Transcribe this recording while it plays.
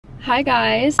Hi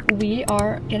guys, we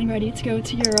are getting ready to go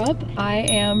to Europe. I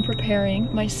am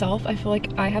preparing myself. I feel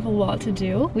like I have a lot to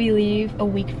do. We leave a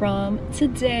week from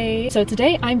today. So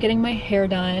today I'm getting my hair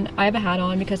done. I have a hat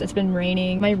on because it's been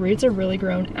raining. My roots are really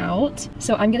grown out.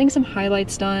 So I'm getting some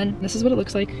highlights done. This is what it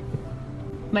looks like.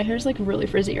 My hair's like really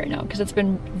frizzy right now because it's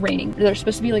been raining. There's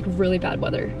supposed to be like really bad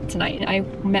weather tonight. I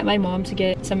met my mom to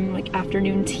get some like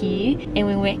afternoon tea and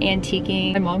we went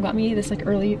antiquing. My mom got me this like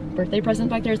early birthday present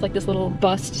back there. It's like this little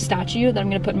bust statue that I'm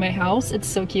gonna put in my house. It's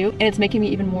so cute and it's making me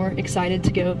even more excited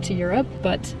to go to Europe.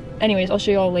 But anyways, I'll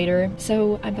show you all later.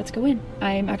 So I'm about to go in.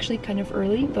 I'm actually kind of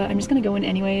early, but I'm just gonna go in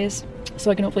anyways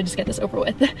so I can hopefully just get this over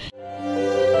with.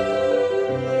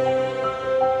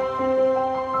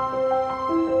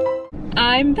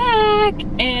 I'm back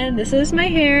and this is my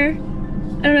hair.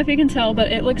 I don't know if you can tell,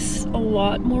 but it looks a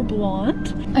lot more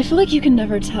blonde. I feel like you can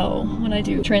never tell when I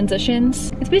do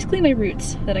transitions. It's basically my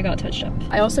roots that I got touched up.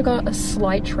 I also got a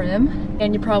slight trim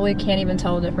and you probably can't even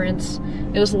tell the difference.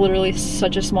 It was literally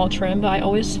such a small trim, but I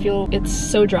always feel it's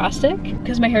so drastic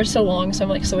because my hair is so long, so I'm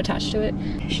like so attached to it.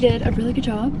 She did a really good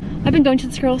job. I've been going to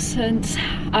this girl since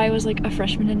I was like a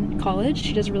freshman in college.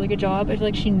 She does a really good job. I feel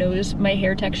like she knows my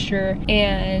hair texture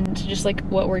and just like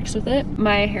what works with it.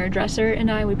 My hairdresser and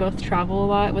I, we both travel a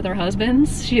lot with our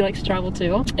husbands. She likes to travel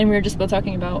too. And we were just both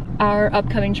talking about our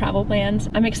upcoming travel plans.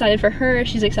 I'm excited for her.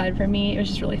 She's excited for me. It was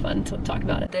just really fun to talk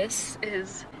about it. This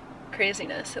is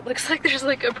craziness. It looks like there's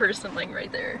like a person laying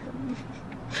right there.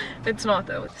 It's not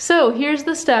though. So here's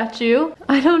the statue.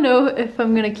 I don't know if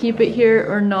I'm gonna keep it here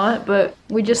or not, but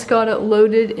we just got it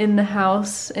loaded in the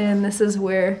house and this is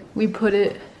where we put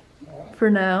it for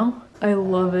now. I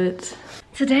love it.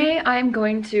 Today I'm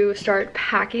going to start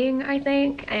packing, I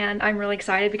think, and I'm really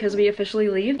excited because we officially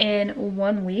leave in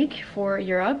 1 week for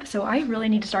Europe, so I really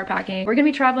need to start packing. We're gonna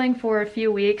be traveling for a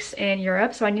few weeks in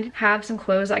Europe, so I need to have some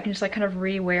clothes that I can just like kind of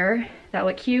re-wear that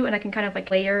look cute and I can kind of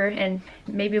like layer and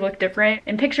maybe look different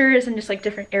in pictures and just like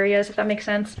different areas, if that makes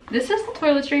sense. This is the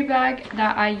toiletry bag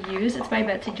that I use. It's by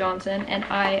Betsy Johnson and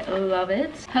I love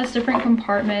it. It has different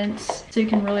compartments so you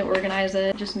can really organize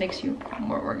it. It just makes you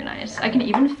more organized. I can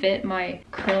even fit my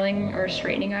curling or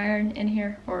straightening iron in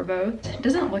here or both. It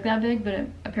doesn't look that big, but it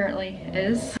apparently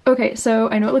is. Okay, so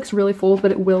I know it looks really full,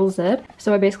 but it will zip.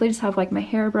 So I basically just have like my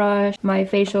hairbrush, my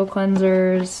facial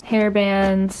cleansers, hair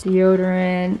bands,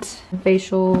 deodorant,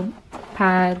 facial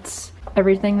pads,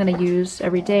 everything that I use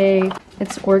every day.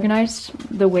 It's organized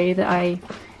the way that I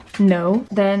know.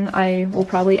 Then I will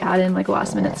probably add in like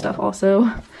last minute stuff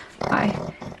also.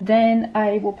 Then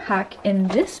I will pack in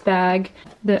this bag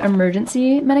the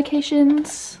emergency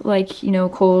medications, like, you know,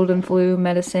 cold and flu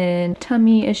medicine,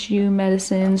 tummy issue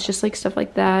medicines, just like stuff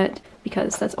like that,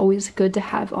 because that's always good to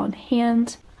have on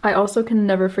hand. I also can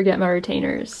never forget my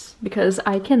retainers because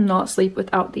I cannot sleep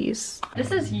without these.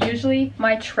 This is usually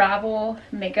my travel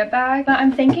makeup bag, but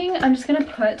I'm thinking I'm just gonna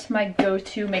put my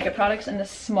go-to makeup products in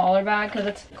this smaller bag because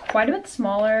it's quite a bit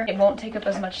smaller. It won't take up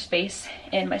as much space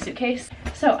in my suitcase.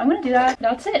 So I'm gonna do that.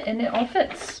 That's it, and it all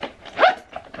fits.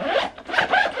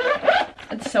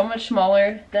 It's so much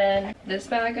smaller than this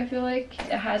bag, I feel like.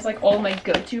 It has like all my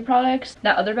go-to products.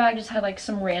 That other bag just had like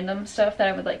some random stuff that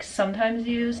I would like sometimes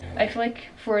use. I feel like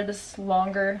for this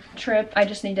longer trip, I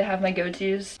just need to have my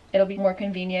go-tos. It'll be more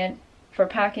convenient for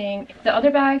packing. The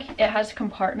other bag, it has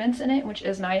compartments in it, which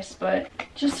is nice, but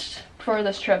just for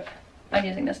this trip, I'm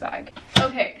using this bag.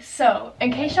 Okay, so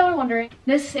in case y'all are wondering,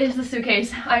 this is the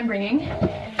suitcase I'm bringing.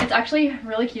 It's actually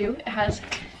really cute. It has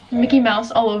Mickey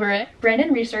Mouse all over it.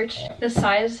 Brandon researched the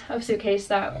size of suitcase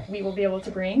that we will be able to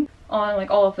bring on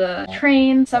like all of the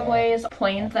trains, subways,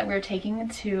 planes that we're taking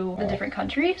to the different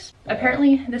countries.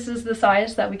 Apparently this is the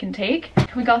size that we can take.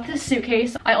 We got this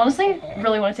suitcase. I honestly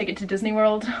really want to take it to Disney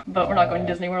World, but we're not going to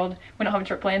Disney World. We don't have a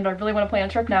trip planned, but I really want to plan a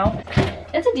trip now.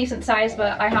 It's a decent size,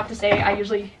 but I have to say I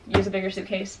usually use a bigger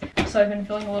suitcase, so I've been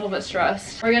feeling a little bit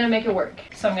stressed. We're gonna make it work.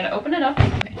 So I'm gonna open it up.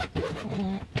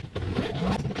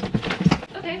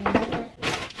 Okay.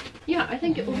 Yeah, I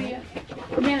think it will be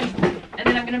manageable. And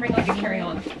then I'm gonna bring like a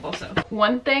carry-on also.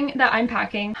 One thing that I'm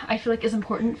packing I feel like is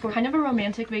important for kind of a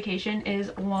romantic vacation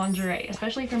is lingerie,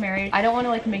 especially if you're married. I don't want to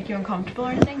like make you uncomfortable or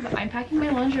anything, but I'm packing my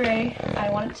lingerie. I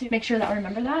wanted to make sure that I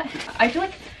remember that. I feel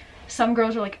like some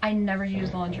girls are like, I never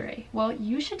use lingerie. Well,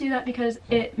 you should do that because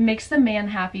it makes the man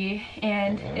happy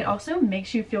and it also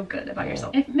makes you feel good about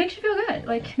yourself. It makes you feel good,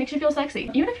 like makes you feel sexy.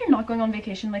 Even if you're not going on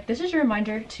vacation, like this is your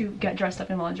reminder to get dressed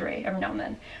up in lingerie every now and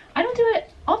then. I don't do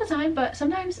it all the time, but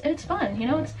sometimes it's fun, you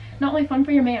know? It's not only fun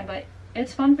for your man, but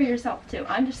it's fun for yourself too.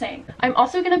 I'm just saying. I'm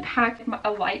also gonna pack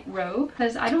a light robe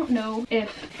because I don't know if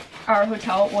our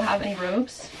hotel will have any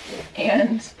robes,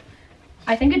 and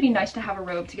I think it'd be nice to have a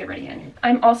robe to get ready in.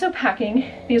 I'm also packing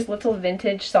these little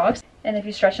vintage socks, and if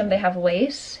you stretch them, they have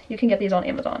lace. You can get these on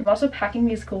Amazon. I'm also packing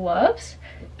these gloves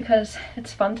because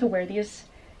it's fun to wear these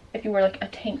if you wear like a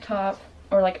tank top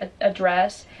or like a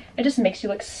dress. It just makes you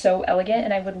look so elegant,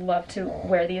 and I would love to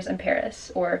wear these in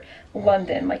Paris or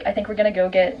London. Like, I think we're gonna go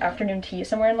get afternoon tea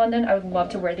somewhere in London. I would love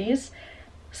to wear these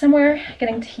somewhere,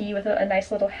 getting tea with a nice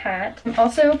little hat. I'm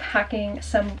also packing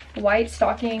some white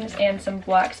stockings and some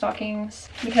black stockings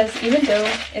because even though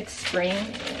it's spring,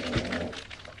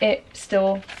 it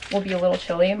still will be a little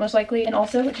chilly most likely, and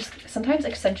also it just sometimes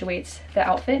accentuates the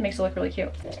outfit, makes it look really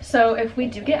cute. So if we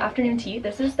do get afternoon tea,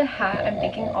 this is the hat I'm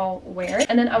thinking I'll wear.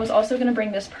 And then I was also gonna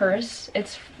bring this purse.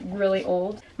 It's really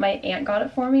old. My aunt got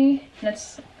it for me, and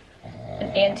it's an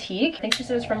antique. I think she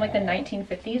said it's from like the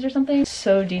 1950s or something.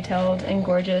 So detailed and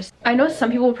gorgeous. I know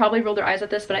some people will probably roll their eyes at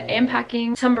this, but I am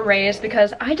packing some berets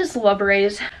because I just love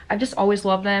berets. I've just always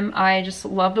loved them. I just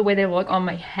love the way they look on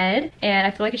my head, and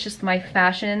I feel like it's just my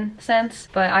fashion sense.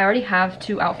 But I already have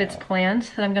 2 outfits planned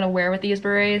that I'm gonna wear with these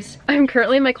berets. I'm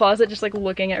currently in my closet just like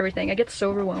looking at everything. I get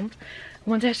so overwhelmed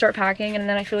once I start packing, and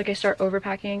then I feel like I start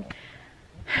overpacking.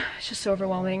 It's just so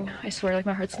overwhelming. I swear, like,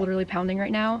 my heart's literally pounding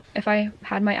right now. If I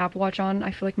had my Apple Watch on,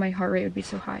 I feel like my heart rate would be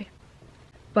so high.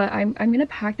 But I'm gonna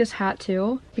pack this hat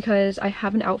too because I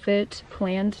have an outfit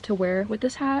planned to wear with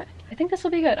this hat. I think this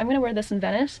will be good. I'm gonna wear this in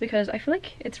Venice because I feel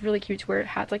like it's really cute to wear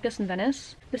hats like this in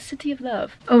Venice. The city of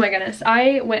love. Oh my goodness.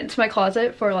 I went to my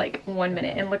closet for like 1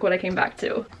 minute and look what I came back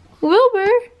to. Wilbur!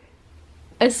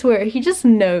 I swear, he just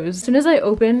knows. As soon as I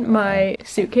open my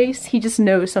suitcase, he just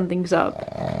knows something's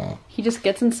up. He just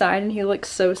gets inside and he looks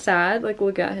so sad. Like,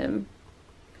 look at him.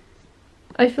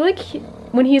 I feel like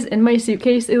when he's in my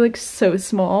suitcase, it looks so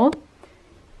small.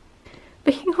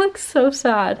 But he looks so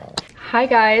sad. Hi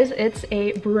guys, it's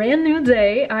a brand new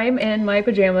day. I'm in my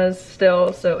pajamas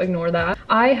still, so ignore that.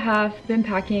 I have been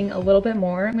packing a little bit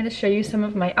more. I'm going to show you some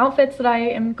of my outfits that I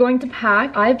am going to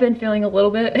pack. I've been feeling a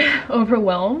little bit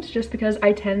overwhelmed just because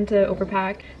I tend to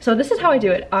overpack. So this is how I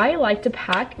do it. I like to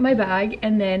pack my bag,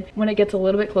 and then when it gets a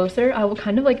little bit closer, I will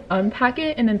kind of like unpack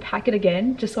it and then pack it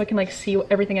again just so I can like see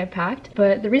everything I've packed.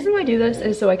 But the reason why I do this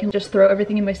is so I can just throw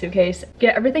everything in my suitcase,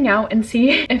 get everything out, and see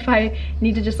if I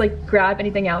need to just like grab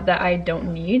anything out that I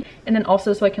don't need, and then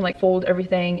also so I can like fold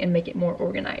everything and make it more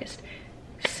organized.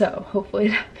 So hopefully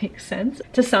that makes sense.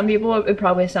 To some people it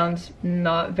probably sounds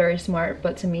not very smart,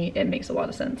 but to me it makes a lot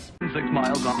of sense. 6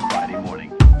 miles on Friday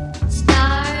morning.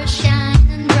 Stars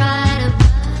shining bright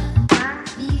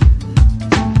above me.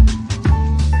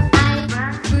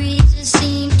 Night breezes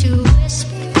seem to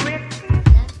whisper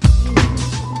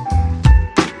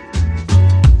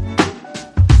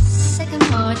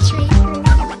sycamore tree.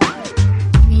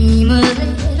 Dream a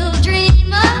little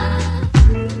dreamer.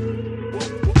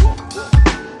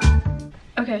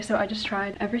 Okay, so I just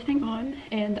tried everything on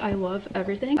and I love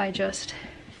everything. I just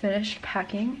finished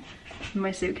packing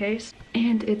my suitcase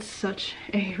and it's such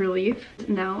a relief.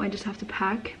 Now I just have to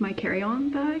pack my carry-on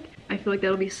bag. I feel like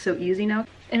that'll be so easy now,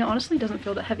 and it honestly doesn't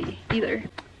feel that heavy either.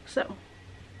 So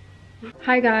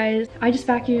hi guys, I just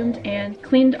vacuumed and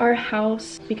cleaned our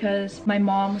house because my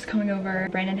mom was coming over.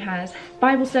 Brandon has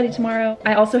Bible study tomorrow.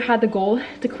 I also had the goal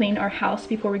to clean our house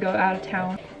before we go out of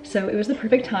town, so it was the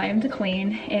perfect time to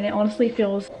clean, and it honestly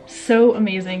feels so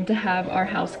amazing to have our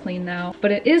house clean now.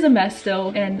 But it is a mess still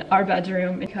in our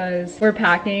bedroom because we're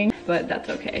packing, but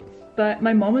that's okay. But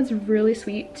my mom was really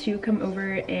sweet to come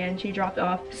over, and she dropped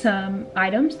off some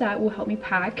items that will help me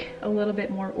pack a little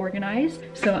bit more organized.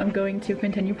 So I'm going to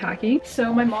continue packing.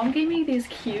 So my mom gave me these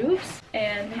cubes,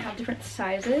 and they have different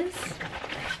sizes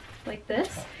like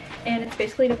this, and it's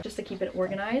basically just to keep it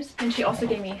organized. And she also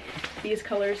gave me these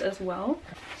colors as well.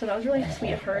 So that was really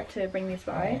sweet of her to bring these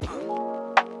by.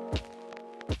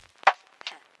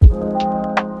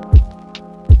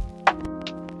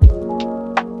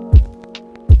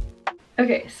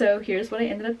 Okay, so here's what I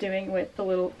ended up doing with the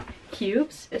little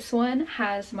cubes. This one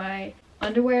has my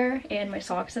underwear and my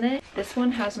socks in it. This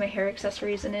one has my hair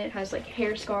accessories in it. It has like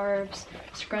hair scarves,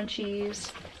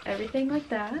 scrunchies, everything like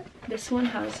that. This one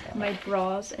has my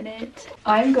bras in it.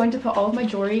 I'm going to put all of my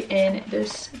jewelry in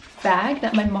this bag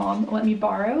that my mom let me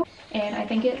borrow, and I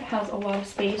think it has a lot of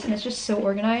space and it's just so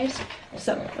organized.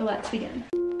 So let's begin.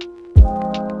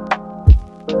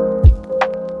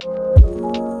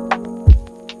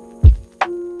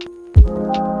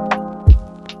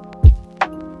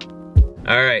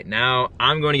 Alright, now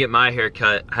I'm going to get my hair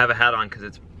cut. I have a hat on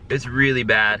because it's really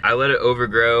bad. I let it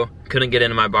overgrow. Couldn't get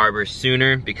into my barber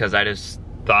sooner because I just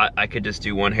thought I could just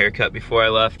do one haircut before I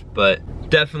left, but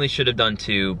definitely should have done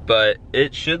 2. But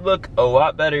it should look a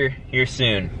lot better here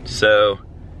soon. So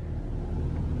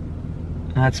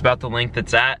that's about the length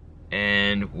it's at,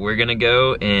 and we're gonna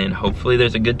go and hopefully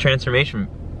there's a good transformation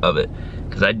of it,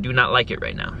 because I do not like it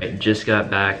right now. I just got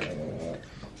back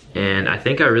and I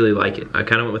think I really like it. I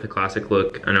kind of went with a classic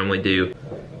look. I normally do.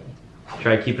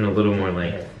 Try keeping a little more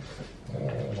length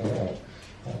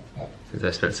since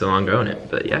I spent so long growing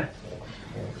it, but yeah,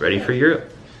 ready for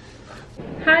Europe.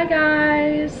 Hi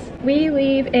guys, we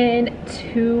leave in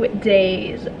 2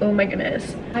 days. Oh my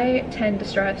goodness. I tend to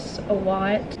stress a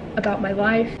lot about my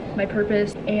life, my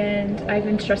purpose, and I've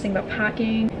been stressing about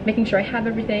packing, making sure I have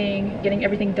everything, getting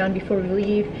everything done before we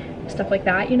leave, stuff like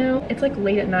that, you know? It's like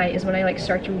late at night is when I like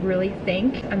start to really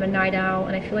think. I'm a night owl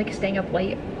and I feel like staying up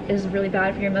late is really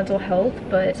bad for your mental health,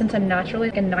 but since I'm naturally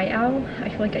like a night owl, I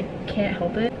feel like I can't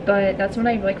help it. But that's when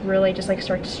I like really just like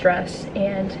start to stress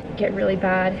and get really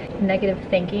bad negative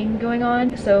thinking going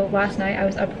on. So last night I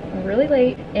was up really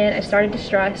late and I started to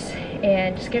stress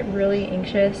and just get really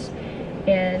anxious,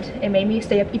 and it made me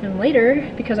stay up even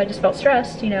later because I just felt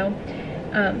stressed, you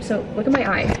know? So look at my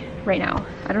eye right now.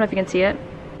 I don't know if you can see it.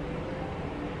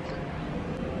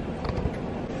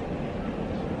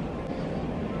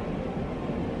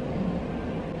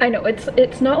 I know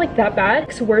it's not like that bad.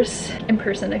 It's worse in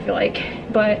person, I feel like,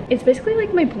 but it's basically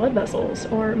like my blood vessels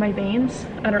or my veins.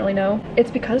 I don't really know. It's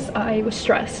because I was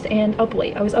stressed and up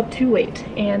late. I was up too late,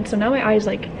 and so now my eye is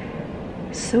like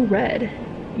so red.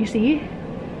 You see?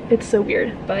 It's so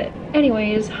weird. But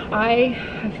anyways, I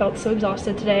have felt so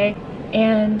exhausted today,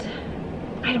 and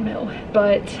I don't know,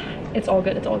 but it's all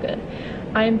good. It's all good.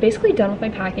 I'm basically done with my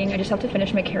packing. I just have to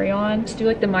finish my carry-on, just do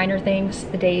like the minor things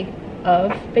the day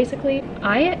of, basically.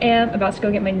 I am about to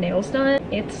go get my nails done.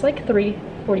 It's like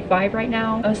 3:45 right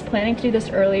now. I was planning to do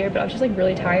this earlier, but I was just like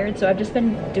really tired, so I've just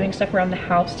been doing stuff around the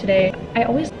house today. I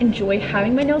always enjoy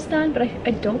having my nails done, but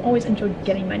I don't always enjoy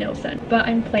getting my nails done. But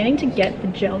I'm planning to get the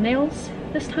gel nails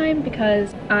this time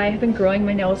because I have been growing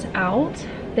my nails out.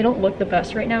 They don't look the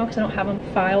best right now because I don't have them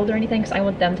filed or anything, because I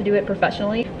want them to do it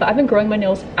professionally. But I've been growing my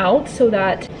nails out so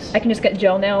that I can just get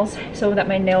gel nails so that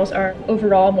my nails are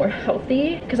overall more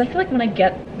healthy. Because I feel like when I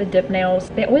get the dip nails,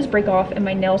 they always break off and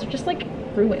my nails are just like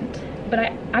ruined. But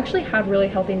I actually have really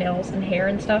healthy nails and hair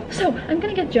and stuff. So I'm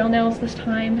gonna get gel nails this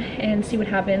time and see what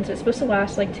happens. It's supposed to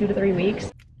last like 2 to 3 weeks.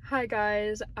 Hi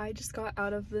guys, I just got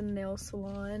out of the nail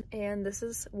salon and this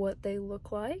is what they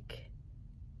look like.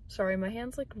 Sorry, my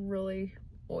hand's like really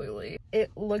oily.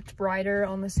 It looked brighter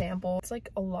on the sample. It's like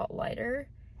a lot lighter,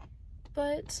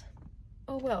 but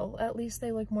oh well, at least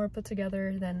they look more put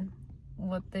together than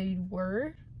what they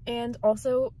were. And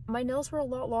also my nails were a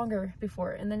lot longer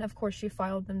before, and then of course she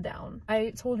filed them down.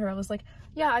 I told her, I was like,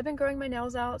 yeah, I've been growing my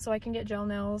nails out so I can get gel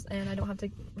nails and I don't have to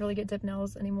really get dip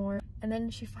nails anymore. And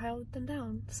then she filed them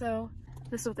down. So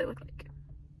this is what they look like.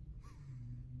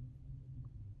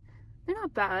 They're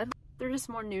not bad. They're just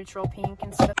more neutral pink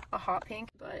instead of a hot pink,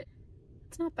 but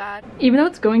it's not bad. Even though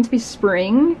it's going to be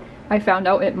spring, I found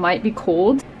out it might be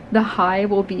cold. The high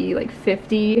will be like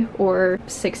 50 or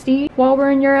 60 while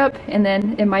we're in Europe, and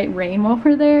then it might rain while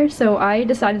we're there. So I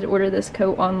decided to order this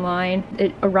coat online.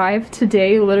 It arrived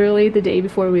today, literally the day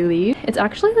before we leave. It's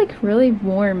actually like really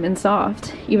warm and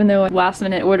soft, even though I last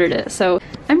minute ordered it. So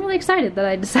I'm really excited that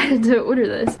I decided to order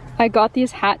this. I got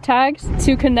these hat tags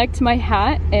to connect to my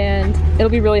hat, and it'll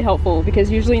be really helpful because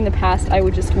usually in the past I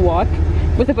would just walk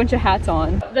with a bunch of hats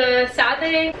on. The sad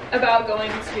thing about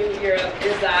going to Europe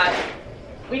is that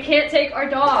we can't take our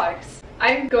dogs.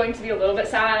 I'm going to be a little bit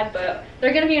sad, but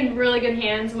they're gonna be in really good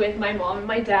hands with my mom and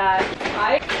my dad.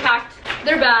 I packed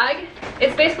their bag.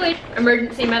 It's basically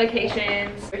emergency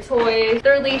medications, their toys,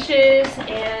 their leashes,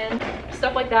 and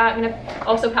stuff like that. I'm gonna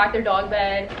also pack their dog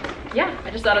bed. Yeah,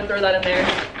 I just thought I'd throw that in there.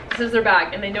 This is their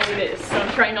bag, and they know what it is, so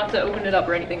I'm trying not to open it up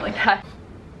or anything like that.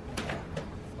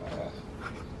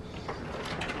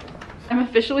 I'm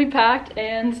officially packed,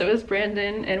 and so is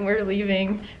Brandon, and we're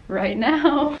leaving right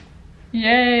now.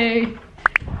 Yay!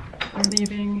 We're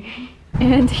leaving.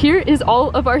 And here is all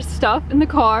of our stuff in the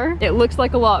car. It looks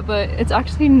like a lot, but it's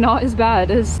actually not as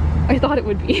bad as I thought it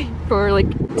would be for like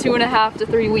 2.5 to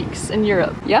 3 weeks in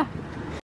Europe. Yeah,